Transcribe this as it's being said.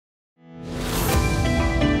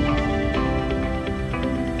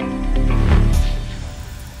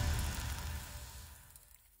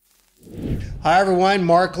Hi everyone,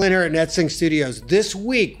 Mark Lynd here at Netsync Studios. This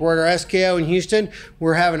week we're at our SKO in Houston.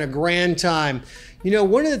 We're having a grand time. You know,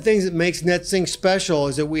 one of the things that makes Netsync special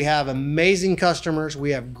is that we have amazing customers,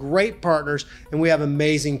 we have great partners, and we have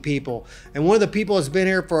amazing people. And one of the people that's been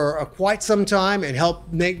here for quite some time and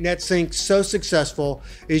helped make Netsync so successful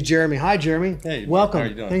is Jeremy. Hi Jeremy. Hey, welcome. How are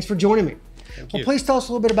you doing? Thanks for joining me. Thank Well, you. please tell us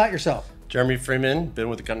a little bit about yourself. Jeremy Freeman, been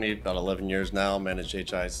with the company about 11 years now, managed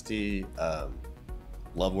HISD.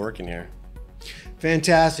 Love working here.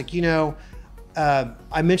 Fantastic. You know,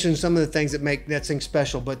 I mentioned some of the things that make Netsync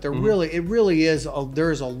special, but there really is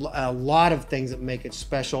there's a lot of things that make it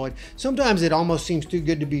special, and sometimes it almost seems too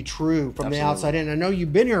good to be true from the outside in. I know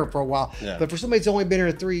you've been here for a while, but for somebody that's only been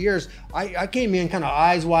here 3 years, I came in kind of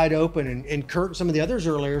eyes wide open, and Kurt and some of the others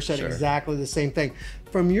earlier said exactly the same thing.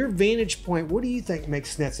 From your vantage point, what do you think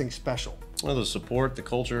makes Netsync special? Well, the support, the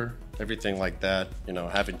culture, everything like that. You know,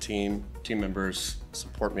 having team members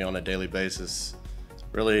support me on a daily basis.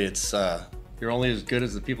 Really, it's you're only as good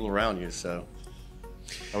as the people around you. So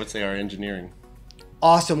I would say our engineering.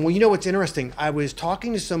 Awesome. Well, you know what's interesting? I was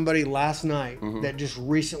talking to somebody last night that just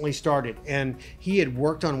recently started, and he had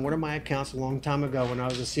worked on one of my accounts a long time ago when I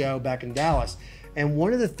was a CIO back in Dallas. And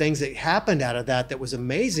one of the things that happened out of that was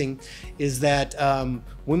amazing is that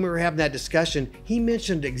when we were having that discussion, he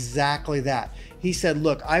mentioned exactly that. He said,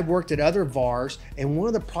 look, I've worked at other VARs, and one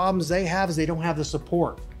of the problems they have is they don't have the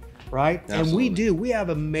support, right? Absolutely. And we do. We have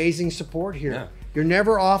amazing support here. Yeah. You're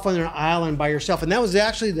never off on an island by yourself. And that was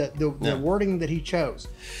actually the wording that he chose.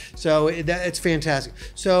 So it's fantastic.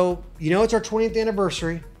 So, you know, it's our 20th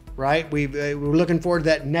anniversary. Right? We're looking forward to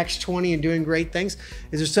that next 20 and doing great things.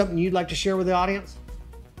 Is there something you'd like to share with the audience?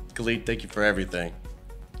 Khalid, thank you for everything.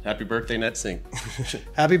 Happy birthday, Netsync.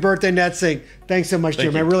 Happy birthday, Netsync. Thanks so much,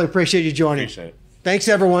 Jim. I really appreciate you joining. Appreciate it. Thanks,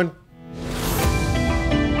 everyone.